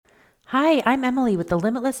Hi, I'm Emily with the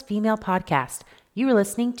Limitless Female Podcast. You are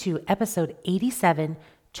listening to episode 87,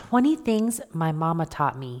 20 Things My Mama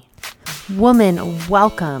Taught Me. Woman,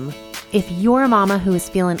 welcome. If you're a mama who is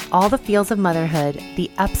feeling all the feels of motherhood,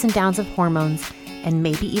 the ups and downs of hormones, and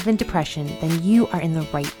maybe even depression, then you are in the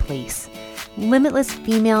right place. Limitless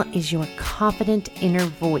Female is your confident inner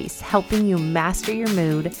voice, helping you master your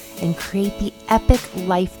mood and create the epic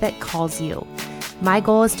life that calls you. My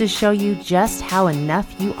goal is to show you just how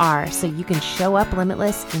enough you are so you can show up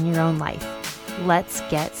limitless in your own life. Let's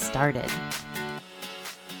get started.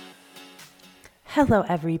 Hello,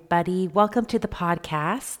 everybody. Welcome to the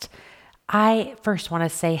podcast. I first want to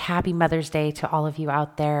say happy Mother's Day to all of you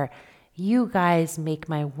out there. You guys make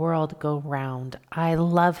my world go round. I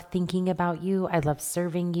love thinking about you. I love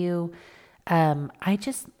serving you.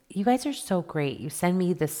 You guys are so great. You send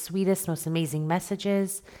me the sweetest, most amazing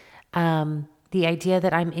messages. The idea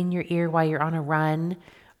that I'm in your ear while you're on a run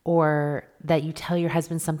or that you tell your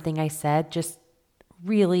husband something I said just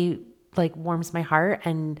really warms my heart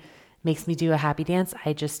and makes me do a happy dance.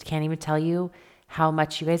 I just can't even tell you how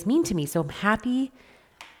much you guys mean to me. So happy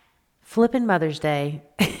flippin' Mother's Day.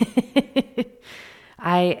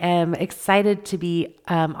 I am excited to be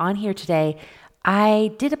on here today.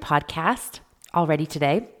 I did a podcast already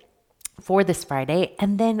today for this Friday,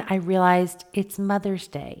 and then I realized it's Mother's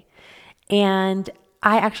Day. And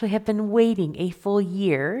I actually have been waiting a full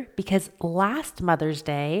year because last Mother's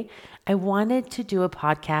Day, I wanted to do a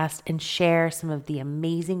podcast and share some of the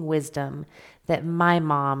amazing wisdom that my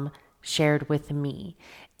mom shared with me.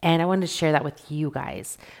 And I wanted to share that with you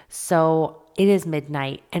guys. So it is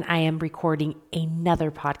midnight and I am recording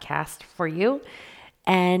another podcast for you.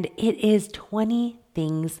 And it is 20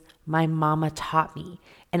 things my mama taught me.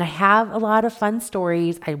 And I have a lot of fun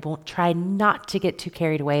stories. I won't try not to get too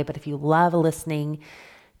carried away, but if you love listening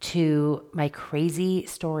to my crazy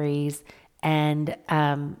stories and,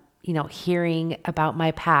 hearing about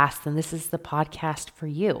my past, then this is the podcast for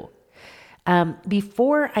you.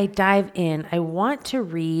 Before I dive in, I want to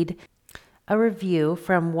read a review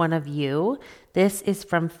from one of you. This is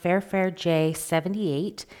from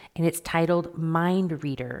FairFairJ78, and it's titled Mind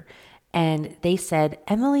Reader. And they said,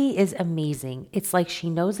 Emily is amazing. It's like she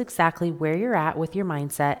knows exactly where you're at with your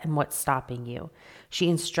mindset and what's stopping you. She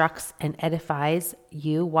instructs and edifies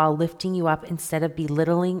you while lifting you up instead of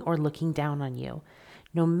belittling or looking down on you.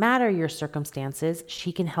 No matter your circumstances,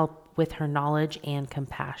 she can help with her knowledge and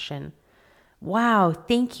compassion. Wow,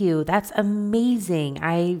 thank you. That's amazing.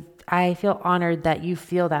 I feel honored that you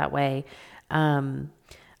feel that way. I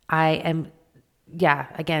am,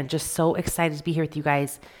 again, just so excited to be here with you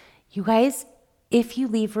guys. You guys, if you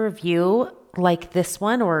leave a review like this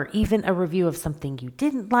one, or even a review of something you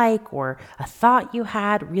didn't like, or a thought you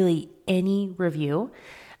had, really any review,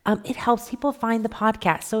 it helps people find the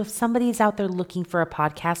podcast. So if somebody's out there looking for a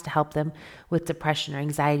podcast to help them with depression or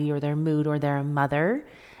anxiety or their mood or they're a mother,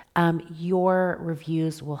 your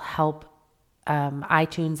reviews will help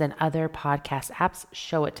iTunes and other podcast apps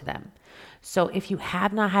show it to them. So if you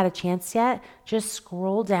have not had a chance yet, just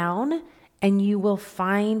scroll down and you will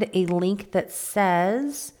find a link that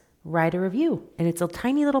says write a review. And it's a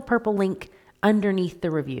tiny little purple link underneath the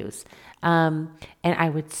reviews. And I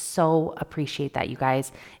would so appreciate that, you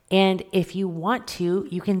guys. And if you want to,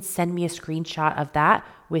 you can send me a screenshot of that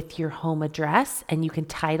with your home address and you can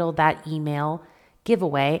title that email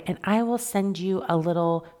giveaway, and I will send you a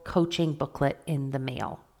little coaching booklet in the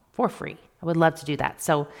mail for free. I would love to do that.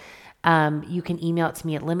 So you can email it to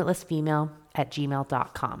me at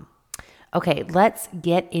limitlessfemale@gmail.com. Okay, let's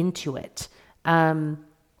get into it.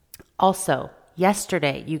 Also,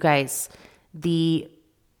 yesterday, you guys, the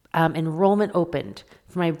enrollment opened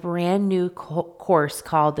for my brand new course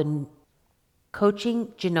called the Coaching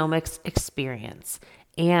Genomics Experience.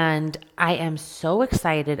 And I am so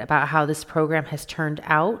excited about how this program has turned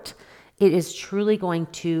out. It is truly going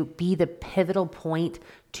to be the pivotal point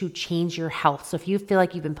to change your health. So if you feel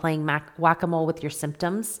like you've been playing whack-a-mole with your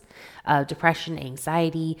symptoms, depression,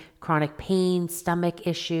 anxiety, chronic pain, stomach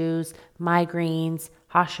issues, migraines,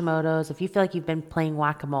 Hashimoto's, if you feel like you've been playing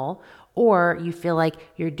whack-a-mole, or you feel like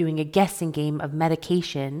you're doing a guessing game of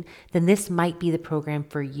medication, then this might be the program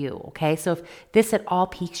for you, okay? So if this at all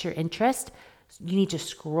piques your interest, you need to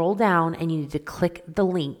scroll down and you need to click the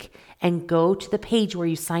link and go to the page where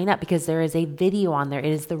you sign up because there is a video on there. It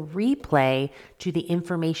is the replay to the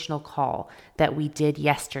informational call that we did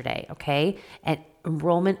yesterday, okay? And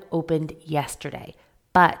enrollment opened yesterday.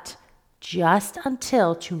 But just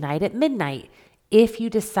until tonight at midnight, if you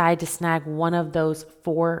decide to snag one of those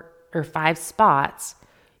 4 or 5 spots,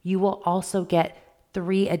 you will also get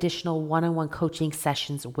 3 additional one-on-one coaching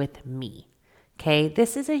sessions with me. Okay.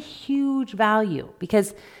 This is a huge value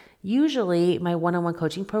because usually my one-on-one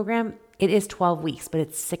coaching program, it is 12 weeks, but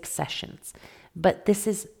it's 6 sessions. But this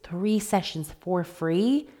is 3 sessions for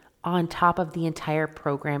free on top of the entire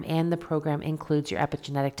program. And the program includes your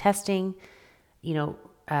epigenetic testing,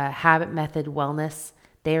 habit method wellness.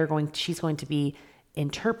 She's going to be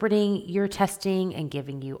interpreting your testing and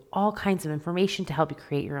giving you all kinds of information to help you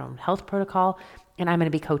create your own health protocol. And I'm going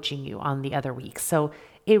to be coaching you on the other weeks. So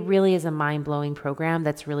it really is a mind-blowing program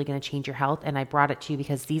that's really going to change your health. And I brought it to you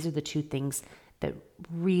because these are the 2 things that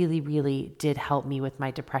really, really did help me with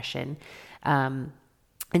my depression, and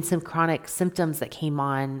some chronic symptoms that came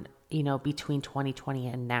on, between 2020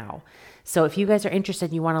 and now. So if you guys are interested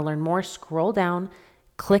and you want to learn more, scroll down,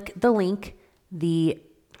 click the link, the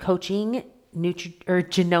coaching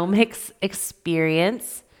genomics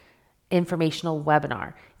experience informational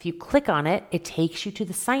webinar. If you click on it, it takes you to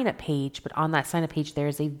the sign up page, but on that sign up page, there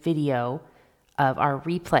is a video of our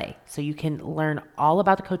replay. So you can learn all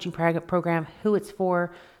about the coaching program, who it's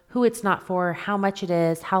for, who it's not for, how much it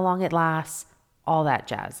is, how long it lasts, all that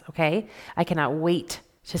jazz. Okay. I cannot wait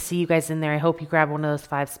to see you guys in there. I hope you grab one of those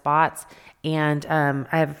 5 spots. And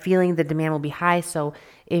I have a feeling the demand will be high. So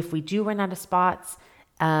if we do run out of spots,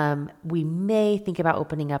 we may think about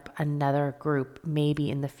opening up another group maybe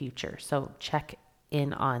in the future. So check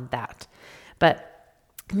in on that. But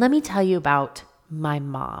let me tell you about my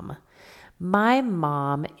mom. My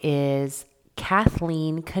mom is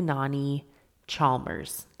Kathleen Kanani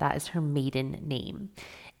Chalmers. That is her maiden name.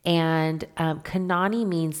 And Kanani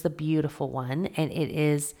means the beautiful one, and it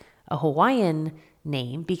is a Hawaiian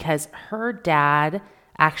name because her dad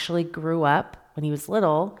actually grew up when he was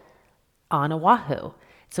little on Oahu.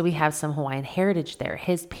 So we have some Hawaiian heritage there.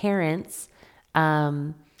 His parents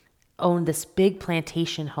owned this big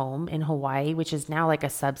plantation home in Hawaii, which is now like a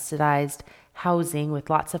subsidized housing with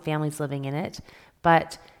lots of families living in it.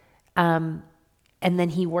 But, and then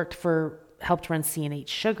he helped run C&H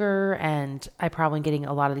Sugar, and I probably am getting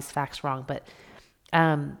a lot of these facts wrong, but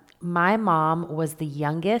my mom was the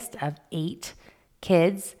youngest of 8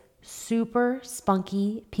 kids, super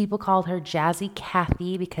spunky. People called her Jazzy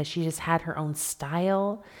Kathy because she just had her own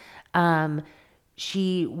style.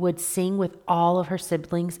 She would sing with all of her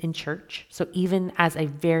siblings in church. So even as a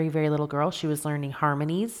very, very little girl, she was learning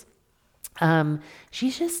harmonies.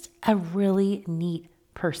 She's just a really neat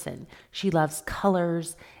person. She loves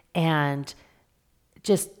colors and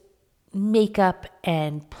just makeup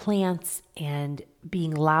and plants and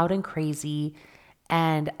being loud and crazy.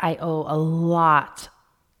 And I owe a lot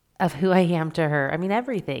of who I am to her. I mean,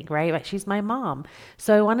 everything, right? But she's my mom.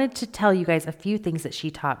 So I wanted to tell you guys a few things that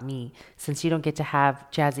she taught me since you don't get to have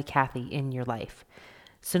Jazzy Kathy in your life.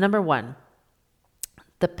 So number 1,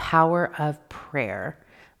 the power of prayer.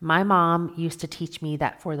 My mom used to teach me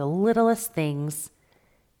that for the littlest things,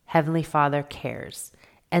 Heavenly Father cares.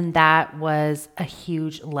 And that was a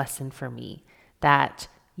huge lesson for me, that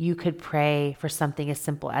you could pray for something as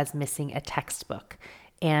simple as missing a textbook.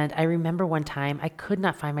 And I remember one time I could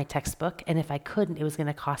not find my textbook. And if I couldn't, it was going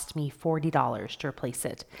to cost me $40 to replace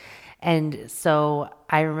it. And so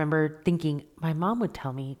I remember thinking my mom would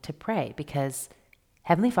tell me to pray because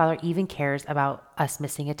Heavenly Father even cares about us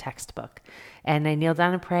missing a textbook. And I kneeled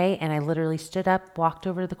down and pray, and I literally stood up, walked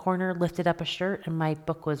over to the corner, lifted up a shirt, and my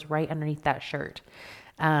book was right underneath that shirt.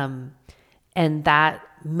 And that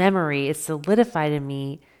memory is solidified in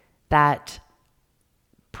me that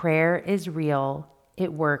prayer is real,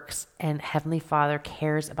 it works, and Heavenly Father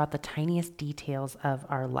cares about the tiniest details of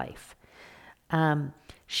our life.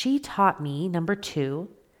 She taught me, number 2,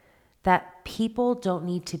 that people don't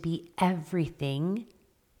need to be everything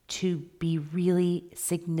to be really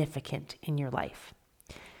significant in your life.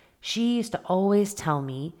 She used to always tell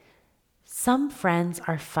me, some friends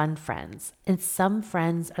are fun friends, and some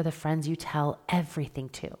friends are the friends you tell everything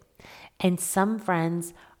to. And some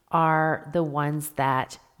friends are the ones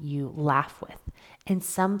that you laugh with. And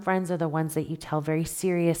some friends are the ones that you tell very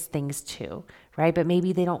serious things to, right? But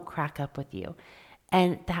maybe they don't crack up with you.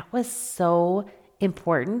 And that was so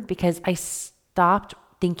important because I stopped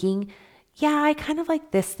thinking, yeah, I kind of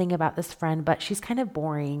like this thing about this friend, but she's kind of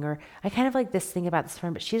boring. Or I kind of like this thing about this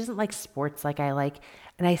friend, but she doesn't like sports like I like.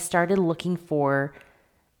 And I started looking for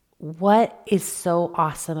what is so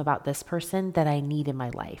awesome about this person that I need in my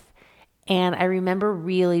life. And I remember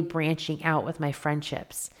really branching out with my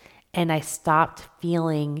friendships. And I stopped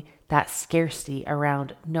feeling that scarcity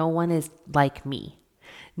around no one is like me.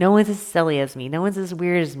 No one's as silly as me. No one's as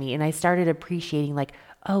weird as me. And I started appreciating like,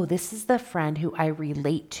 oh, this is the friend who I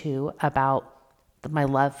relate to about my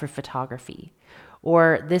love for photography.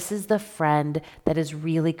 Or this is the friend that is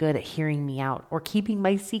really good at hearing me out or keeping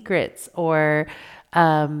my secrets or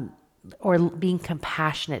being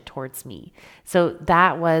compassionate towards me. So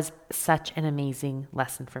that was such an amazing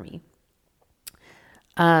lesson for me.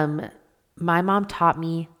 My mom taught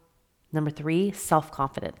me, number 3,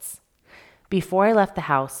 self-confidence. Before I left the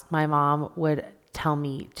house, my mom would tell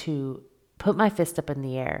me to put my fist up in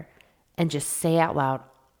the air and just say out loud,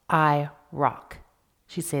 I rock.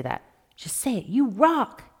 She'd say that. Just say it. You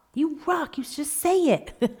rock. You rock. You just say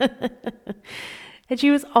it. And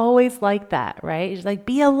she was always like that, right? She's like,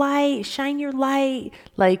 be a light, shine your light.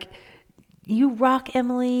 Like, you rock,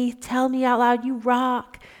 Emily. Tell me out loud, you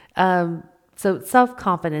rock. So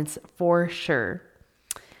self-confidence for sure.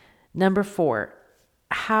 Number 4,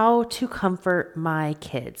 how to comfort my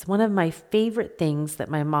kids. One of my favorite things that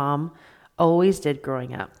my mom always did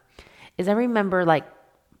growing up is I remember like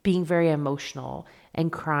being very emotional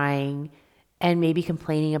and crying and maybe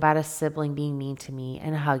complaining about a sibling being mean to me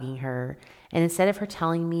and hugging her. And instead of her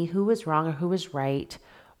telling me who was wrong or who was right,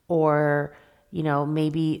 or,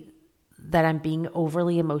 maybe that I'm being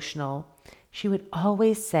overly emotional, she would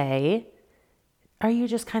always say, are you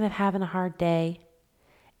just kind of having a hard day?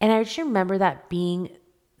 And I just remember that being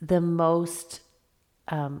the most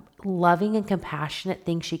loving and compassionate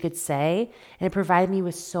thing she could say. And it provided me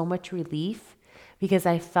with so much relief because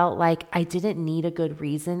I felt like I didn't need a good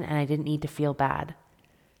reason and I didn't need to feel bad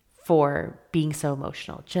for being so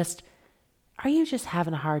emotional. Just, are you just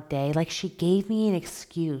having a hard day? Like, she gave me an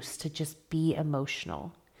excuse to just be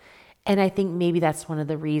emotional. And I think maybe that's one of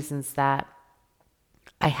the reasons that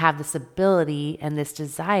I have this ability and this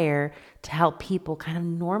desire to help people kind of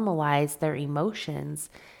normalize their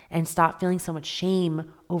emotions and stop feeling so much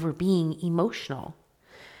shame over being emotional.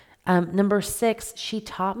 Number 6, she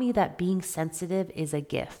taught me that being sensitive is a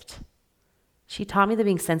gift. She taught me that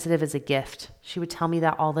being sensitive is a gift. She would tell me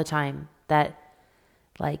that all the time, that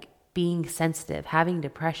like being sensitive, having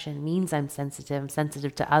depression means I'm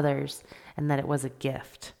sensitive to others, and that it was a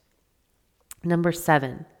gift. Number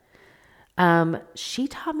 7, she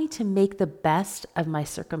taught me to make the best of my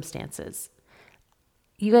circumstances.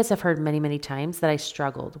 You guys have heard many, many times that I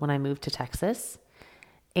struggled when I moved to Texas.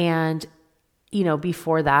 And,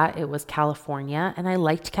 before that it was California, and I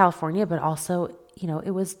liked California, but also,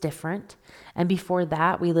 it was different. And before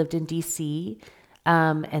that we lived in DC,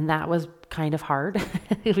 and that was kind of hard.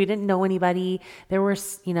 We didn't know anybody. There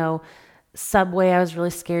was, subway I was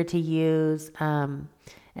really scared to use, and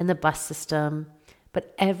the bus system.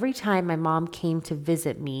 But every time my mom came to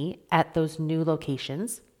visit me at those new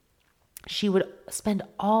locations, she would spend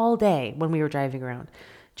all day when we were driving around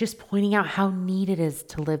just pointing out how neat it is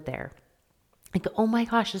to live there. Like, oh my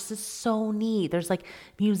gosh, this is so neat. There's like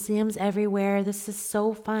museums everywhere. This is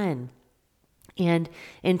so fun. And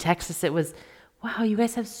in Texas, it was, wow, you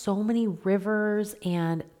guys have so many rivers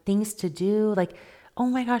and things to do. Like, oh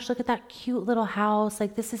my gosh, look at that cute little house.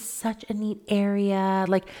 Like, this is such a neat area.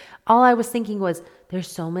 Like, all I was thinking was, there's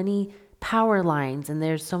so many power lines and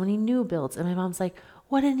there's so many new builds. And my mom's like,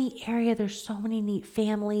 what a neat area. There's so many neat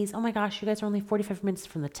families. Oh my gosh, you guys are only 45 minutes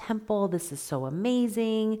from the temple. This is so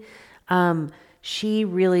amazing. She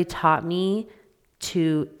really taught me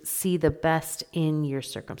to see the best in your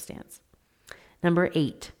circumstance. Number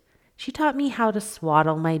 8, she taught me how to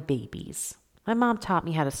swaddle my babies. My mom taught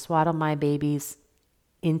me how to swaddle my babies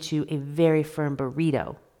into a very firm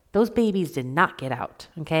burrito. Those babies did not get out,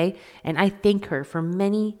 okay? And I thank her for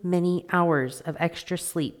many, many hours of extra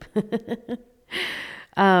sleep.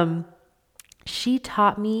 She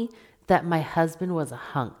taught me that my husband was a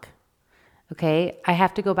hunk, okay? I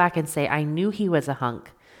have to go back and say I knew he was a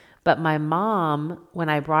hunk, but my mom, when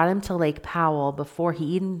I brought him to Lake Powell before he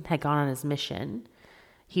even had gone on his mission,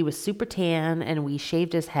 he was super tan and we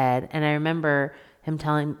shaved his head. And I remember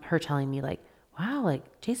her telling me like, wow,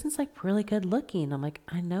 like Jason's like really good looking. I'm like,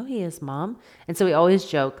 I know he is, Mom. And so we always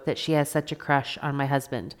joke that she has such a crush on my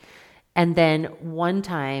husband. And then one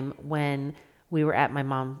time when we were at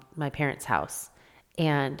my parents' house,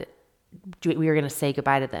 and we were going to say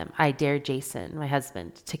goodbye to them, I dared Jason, my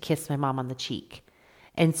husband, to kiss my mom on the cheek.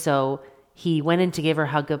 And so he went in to give her a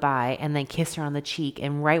hug goodbye and then kiss her on the cheek.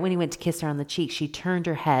 And right when he went to kiss her on the cheek, she turned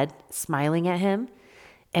her head smiling at him,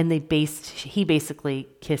 and he basically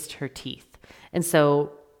kissed her teeth. And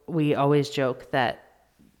so we always joke that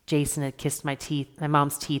Jason had kissed my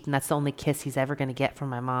mom's teeth, and that's the only kiss he's ever going to get from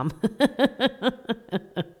my mom.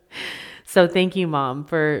 So thank you, Mom,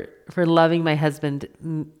 for loving my husband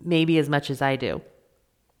maybe as much as I do.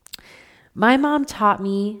 My mom taught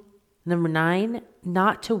me, number 9,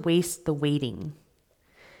 not to waste the waiting.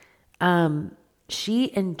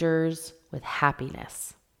 She endures with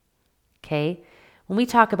happiness. Okay? When we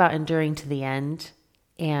talk about enduring to the end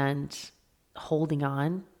and holding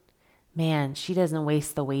on, man, she doesn't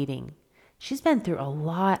waste the waiting. She's been through a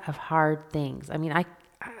lot of hard things. I mean,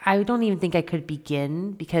 I don't even think I could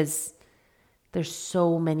begin because there's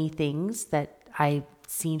so many things that I've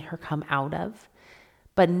seen her come out of.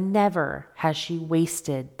 But never has she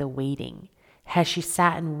wasted the waiting. Has she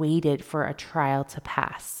sat and waited for a trial to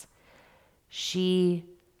pass? She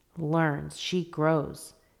learns, she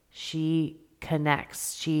grows, she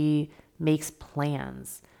connects, she makes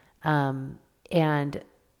plans, and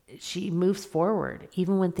she moves forward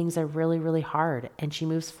even when things are really, really hard. And she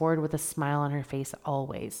moves forward with a smile on her face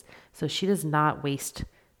always. So she does not waste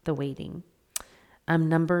the waiting.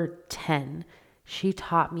 Number 10, she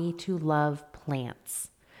taught me to love plants.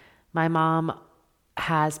 My mom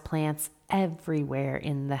has plants everywhere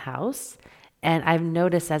in the house. And I've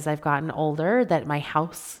noticed as I've gotten older that my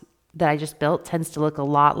house that I just built tends to look a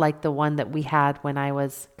lot like the one that we had when I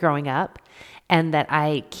was growing up, and that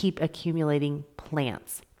I keep accumulating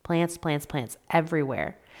plants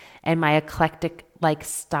everywhere. And my eclectic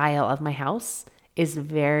style of my house is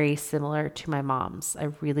very similar to my mom's. I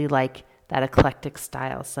really like that eclectic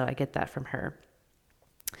style, so I get that from her.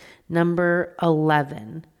 Number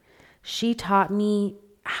 11, she taught me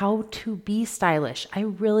how to be stylish. I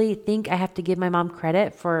really think I have to give my mom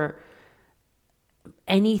credit for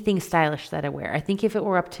anything stylish that I wear. I think if it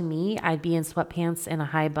were up to me, I'd be in sweatpants and a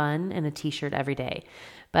high bun and a t-shirt every day.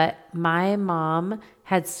 But my mom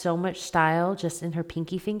had so much style just in her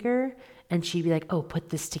pinky finger, and she'd be like, oh, put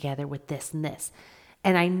this together with this and this.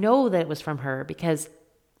 And I know that it was from her because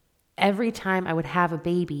every time I would have a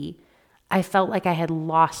baby, I felt like I had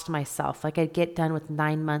lost myself. Like I'd get done with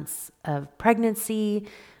 9 months of pregnancy,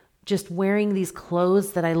 just wearing these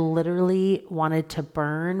clothes that I literally wanted to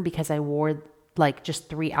burn because I wore just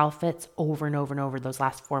 3 outfits over and over and over those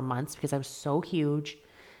last 4 months because I was so huge,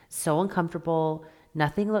 so uncomfortable.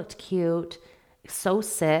 Nothing looked cute, so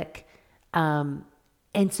sick. And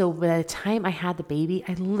so by the time I had the baby,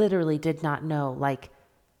 I literally did not know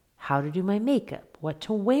how to do my makeup, what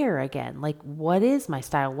to wear again, what is my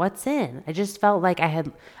style, what's in. I just felt like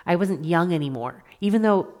I wasn't young anymore, even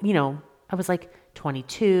though, I was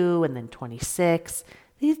 22 and then 26.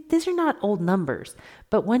 These are not old numbers,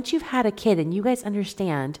 but once you've had a kid and you guys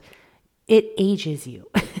understand, it ages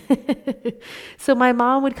you. So my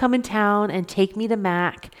mom would come in town and take me to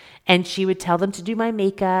MAC, and she would tell them to do my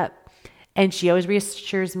makeup. And she always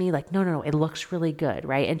reassures me no, it looks really good,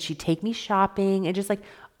 right? And she'd take me shopping and just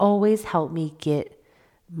always help me get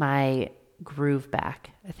my groove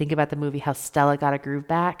back. I think about the movie How Stella Got a Groove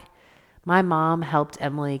Back. My mom helped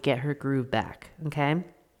Emily get her groove back, okay?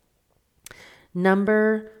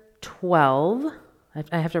 Number 12,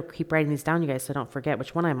 I have to keep writing these down, you guys, so I don't forget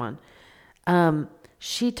which one I'm on.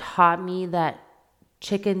 She taught me that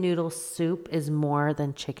chicken noodle soup is more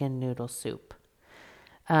than chicken noodle soup.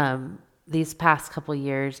 These past couple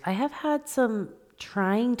years, I have had some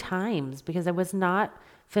trying times because I was not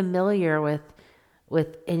familiar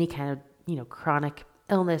with any kind of, chronic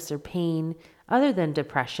illness or pain other than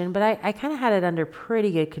depression, but I kind of had it under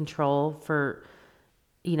pretty good control for,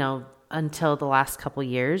 until the last couple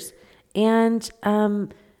years. And,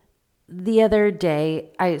 the other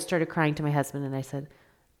day I started crying to my husband and I said,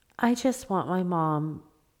 I just want my mom.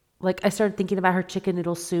 I started thinking about her chicken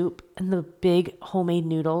noodle soup and the big homemade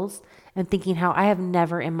noodles and thinking how I have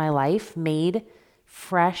never in my life made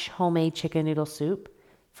fresh homemade chicken noodle soup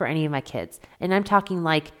for any of my kids. And I'm talking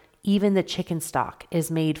even the chicken stock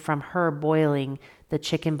is made from her boiling the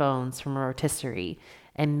chicken bones from a rotisserie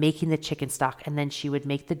and making the chicken stock. And then she would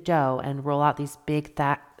make the dough and roll out these big,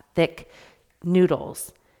 thick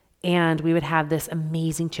noodles. And we would have this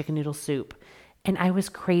amazing chicken noodle soup. And I was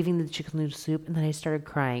craving the chicken noodle soup. And then I started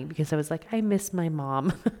crying because I was like, I miss my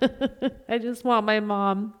mom. I just want my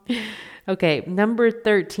mom. Okay, number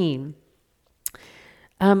 13.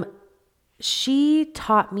 She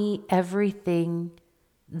taught me everything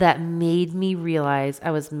that made me realize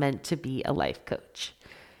I was meant to be a life coach.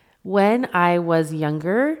 When I was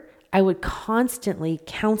younger, I would constantly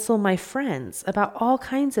counsel my friends about all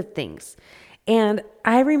kinds of things. And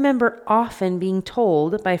I remember often being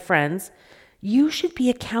told by friends, you should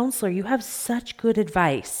be a counselor. You have such good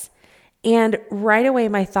advice. And right away,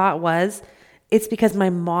 my thought was, it's because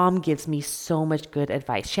my mom gives me so much good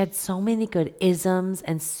advice. She had so many good isms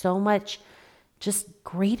and so much just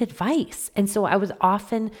great advice. And so I was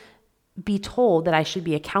often be told that I should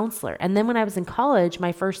be a counselor. And then when I was in college,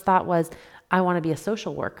 my first thought was, I want to be a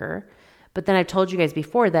social worker. But then I've told you guys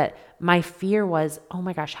before that my fear was, oh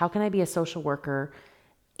my gosh, how can I be a social worker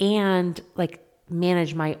and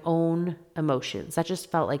manage my own emotions? That just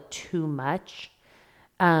felt like too much.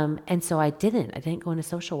 And so I didn't go into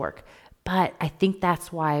social work. But I think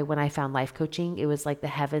that's why when I found life coaching, it was like the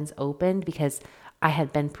heavens opened because I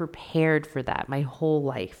had been prepared for that my whole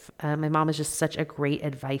life. My mom is just such a great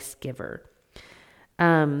advice giver.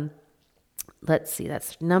 Let's see,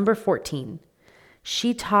 that's number 14.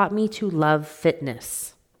 She taught me to love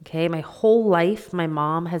fitness. Okay. My whole life, my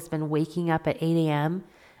mom has been waking up at 8 a.m.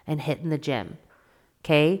 and hitting the gym.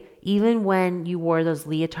 Okay. Even when you wore those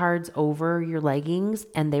leotards over your leggings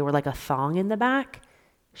and they were like a thong in the back,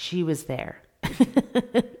 she was there.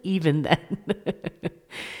 Even then.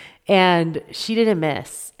 And she didn't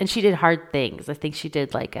miss. And she did hard things. I think she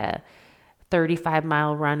did like a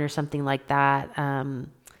 35-mile run or something like that.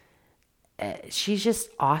 She's just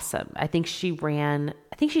awesome. I think she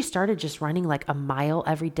started just running like a mile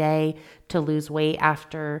every day to lose weight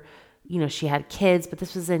after, she had kids, but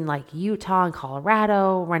this was in like Utah and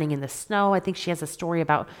Colorado, running in the snow. I think she has a story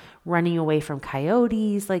about running away from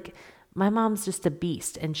coyotes. Like my mom's just a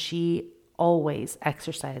beast and she always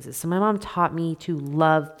exercises. So my mom taught me to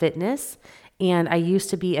love fitness, and I used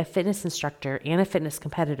to be a fitness instructor and a fitness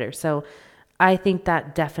competitor. So I think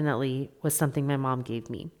that definitely was something my mom gave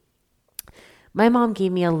me. My mom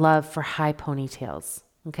gave me a love for high ponytails,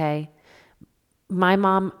 okay? My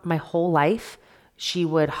mom, my whole life, she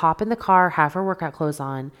would hop in the car, have her workout clothes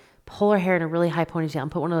on, pull her hair in a really high ponytail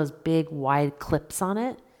and put one of those big wide clips on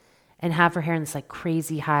it and have her hair in this like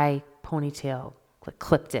crazy high ponytail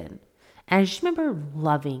clipped in. And I just remember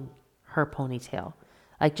loving her ponytail,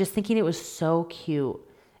 like just thinking it was so cute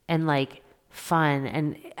and like fun.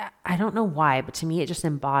 And I don't know why, but to me, it just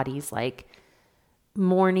embodies like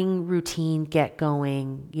morning routine, get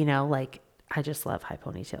going, like I just love high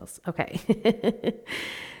ponytails. Okay.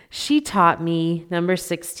 She taught me, number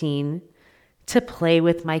 16, to play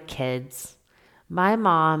with my kids. My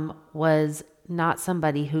mom was not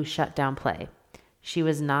somebody who shut down play. She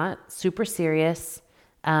was not super serious.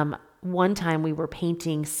 One time we were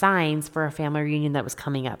painting signs for a family reunion that was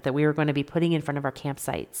coming up that we were going to be putting in front of our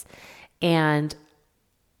campsites. And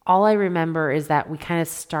all I remember is that we kind of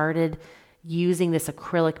started using this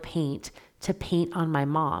acrylic paint to paint on my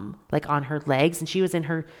mom, like on her legs. And she was in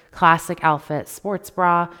her classic outfit, sports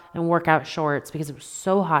bra and workout shorts because it was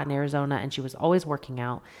so hot in Arizona and she was always working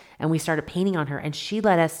out. And we started painting on her and she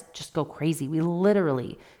let us just go crazy. We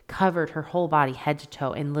literally covered her whole body head to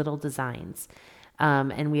toe in little designs.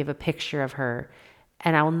 And we have a picture of her.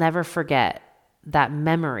 And I will never forget that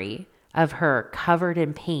memory of her covered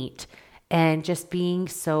in paint and just being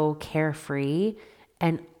so carefree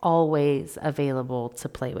and always available to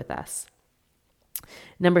play with us.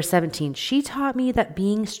 Number 17, she taught me that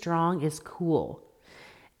being strong is cool.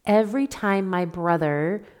 Every time my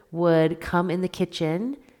brother would come in the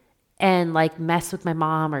kitchen and like mess with my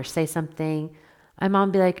mom or say something, my mom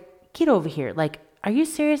would be like, get over here. Like, are you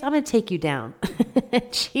serious? I'm going to take you down.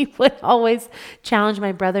 She would always challenge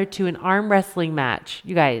my brother to an arm wrestling match,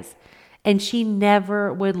 you guys. And she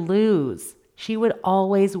never would lose. She would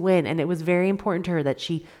always win. And it was very important to her that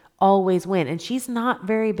she always win. And she's not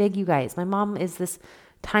very big, you guys. My mom is this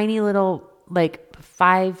tiny little, like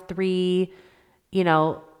 5'3",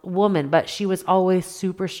 woman, but she was always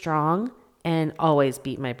super strong and always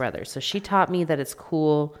beat my brother. So she taught me that it's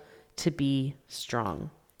cool to be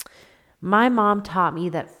strong. My mom taught me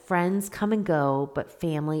that friends come and go, but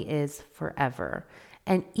family is forever.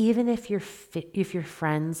 And even if your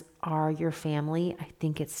friends are your family, I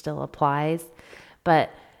think it still applies.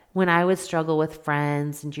 But when I would struggle with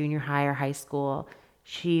friends in junior high or high school,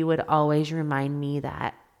 she would always remind me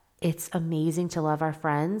that it's amazing to love our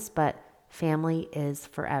friends, but family is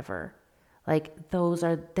forever. Like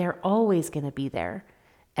they're always going to be there.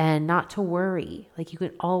 And not to worry. Like you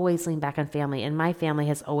can always lean back on family. And my family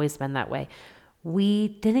has always been that way. We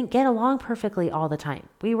didn't get along perfectly all the time.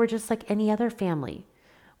 We were just like any other family.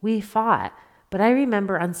 We fought. But I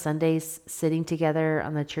remember on Sundays sitting together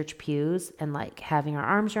on the church pews and like having our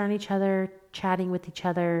arms around each other, chatting with each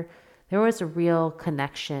other. There was a real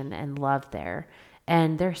connection and love there.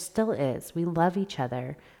 And there still is. We love each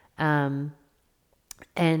other. And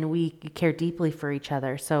we care deeply for each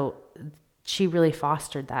other. So she really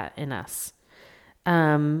fostered that in us.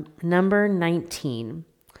 Number 19,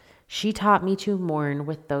 she taught me to mourn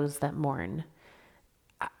with those that mourn.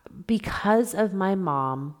 Because of my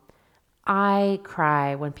mom, I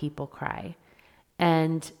cry when people cry.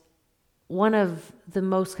 And one of the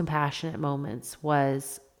most compassionate moments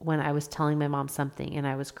was when I was telling my mom something and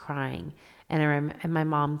I was crying and my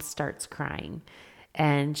mom starts crying.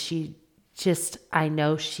 And I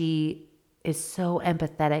know she is so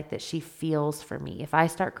empathetic that she feels for me. If I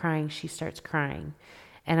start crying, she starts crying.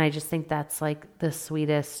 And I just think that's like the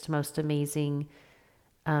sweetest, most amazing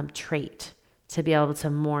trait to be able to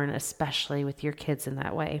mourn, especially with your kids in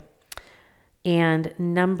that way. And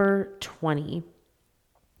number 20,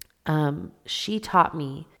 she taught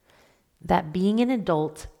me that being an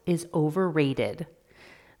adult is overrated.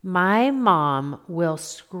 My mom will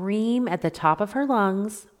scream at the top of her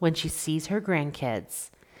lungs when she sees her grandkids.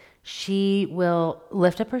 She will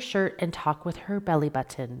lift up her shirt and talk with her belly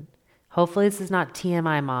button. Hopefully this is not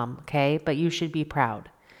TMI, Mom, okay? But you should be proud.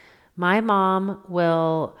 My mom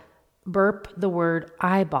will burp the word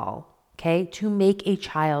eyeball, okay, to make a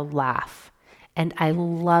child laugh. And I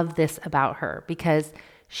love this about her because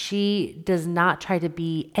she does not try to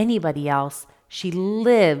be anybody else. She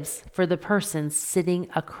lives for the person sitting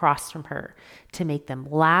across from her to make them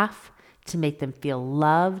laugh, to make them feel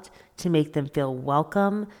loved, to make them feel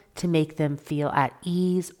welcome, to make them feel at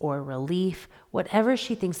ease or relief. Whatever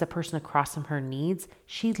she thinks the person across from her needs,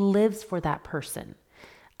 she lives for that person.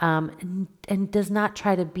 And does not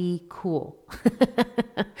try to be cool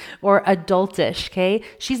or adultish, okay?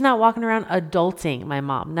 She's not walking around adulting, my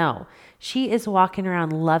mom. No, she is walking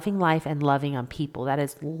around loving life and loving on people. That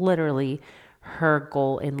is literally her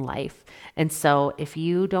goal in life. And so if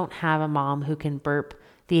you don't have a mom who can burp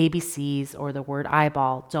the ABCs or the word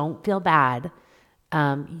eyeball, don't feel bad.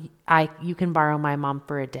 You can borrow my mom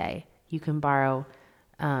for a day. You can borrow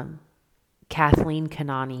Kathleen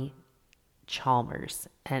Kanani Chalmers.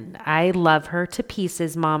 And I love her to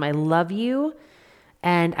pieces, Mom. I love you.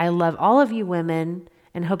 And I love all of you women,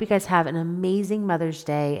 and hope you guys have an amazing Mother's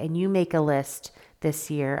Day. And you make a list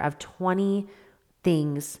this year of 20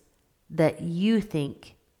 things that you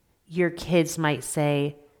think your kids might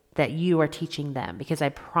say that you are teaching them. Because I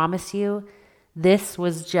promise you, this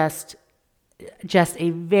was took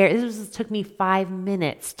me 5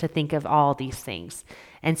 minutes to think of all these things.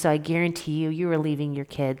 And so I guarantee you are leaving your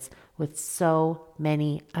kids with so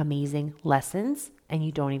many amazing lessons, and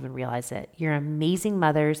you don't even realize it. You're amazing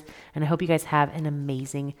mothers, and I hope you guys have an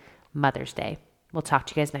amazing Mother's Day. We'll talk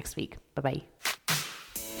to you guys next week. Bye-bye.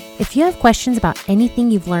 If you have questions about anything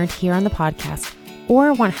you've learned here on the podcast,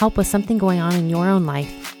 or want help with something going on in your own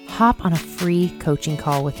life, hop on a free coaching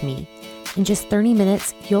call with me. In just 30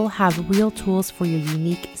 minutes, you'll have real tools for your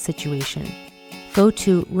unique situation. Go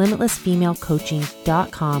to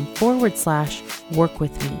limitlessfemalecoaching.com/work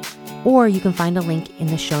with me, or you can find a link in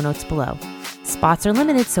the show notes below. Spots are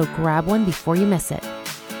limited, so grab one before you miss it.